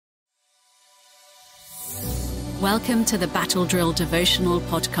Welcome to the Battle Drill Devotional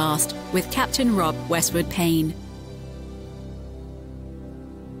podcast with Captain Rob Westwood-Payne.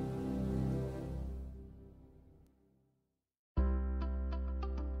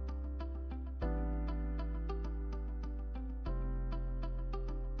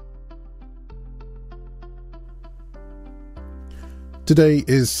 Today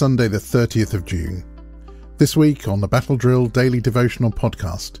is Sunday the 30th of June. This week on the Battle Drill Daily Devotional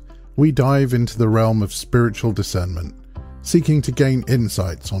podcast, we dive into the realm of spiritual discernment, seeking to gain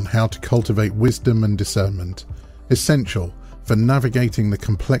insights on how to cultivate wisdom and discernment, essential for navigating the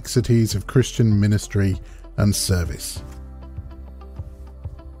complexities of Christian ministry and service.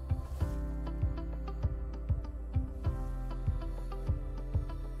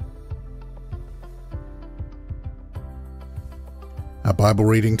 Our Bible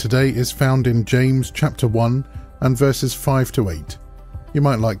reading today is found in James chapter 1 and verses 5 to 8. You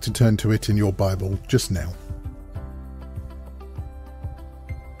might like to turn to it in your Bible just now.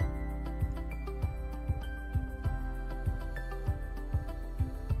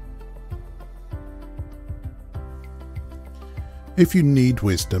 If you need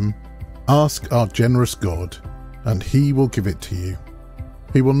wisdom, ask our generous God, and He will give it to you.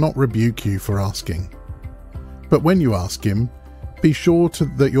 He will not rebuke you for asking. But when you ask Him, be sure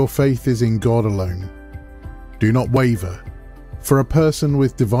that your faith is in God alone. Do not waver, for a person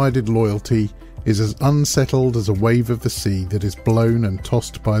with divided loyalty is as unsettled as a wave of the sea that is blown and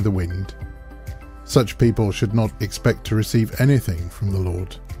tossed by the wind. Such people should not expect to receive anything from the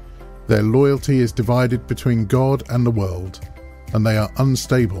Lord. Their loyalty is divided between God and the world, and they are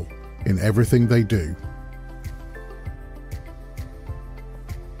unstable in everything they do.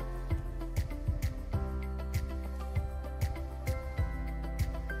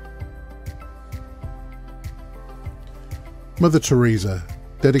 Mother Teresa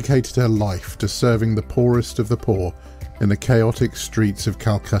dedicated her life to serving the poorest of the poor in the chaotic streets of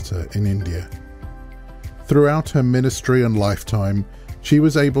Calcutta in India. Throughout her ministry and lifetime, she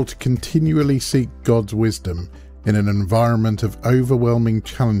was able to continually seek God's wisdom in an environment of overwhelming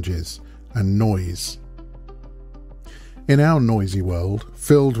challenges and noise. In our noisy world,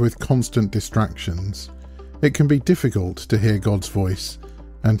 filled with constant distractions, it can be difficult to hear God's voice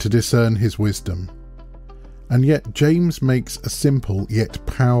and to discern His wisdom. And yet James makes a simple yet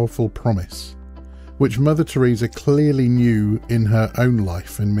powerful promise, which Mother Teresa clearly knew in her own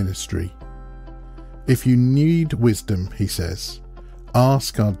life and ministry. If you need wisdom, he says,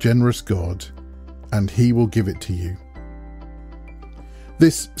 ask our generous God, and He will give it to you.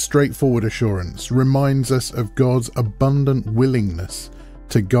 This straightforward assurance reminds us of God's abundant willingness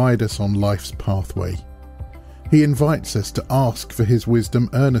to guide us on life's pathway. He invites us to ask for His wisdom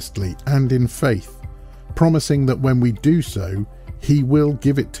earnestly and in faith, promising that when we do so, He will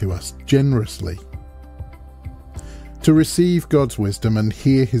give it to us generously. To receive God's wisdom and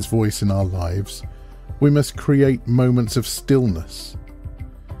hear His voice in our lives, we must create moments of stillness.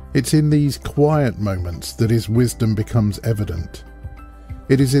 It's in these quiet moments that His wisdom becomes evident.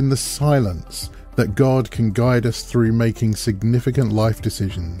 It is in the silence that God can guide us through making significant life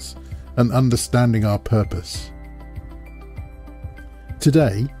decisions and understanding our purpose.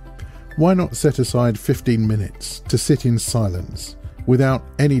 Today, why not set aside 15 minutes to sit in silence without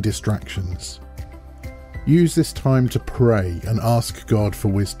any distractions? Use this time to pray and ask God for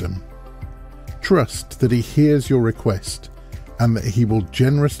wisdom. Trust that He hears your request and that He will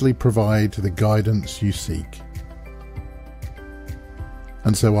generously provide the guidance you seek.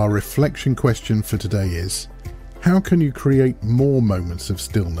 And so our reflection question for today is, how can you create more moments of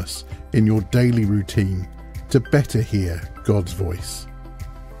stillness in your daily routine to better hear God's voice?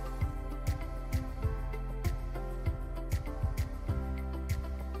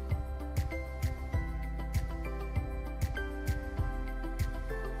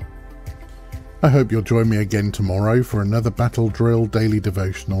 I hope you'll join me again tomorrow for another Battle Drill Daily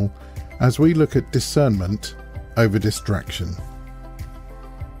Devotional as we look at discernment over distraction.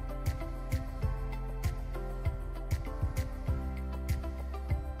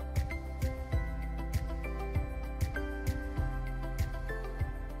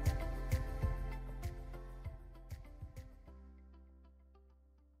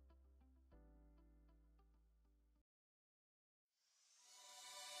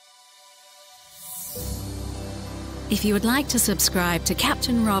 If you would like to subscribe to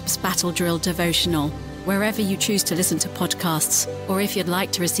Captain Rob's Battle Drill Devotional, wherever you choose to listen to podcasts, or if you'd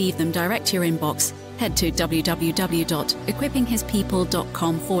like to receive them direct to your inbox, head to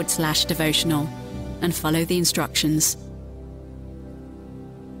www.equippinghispeople.com/devotional and follow the instructions.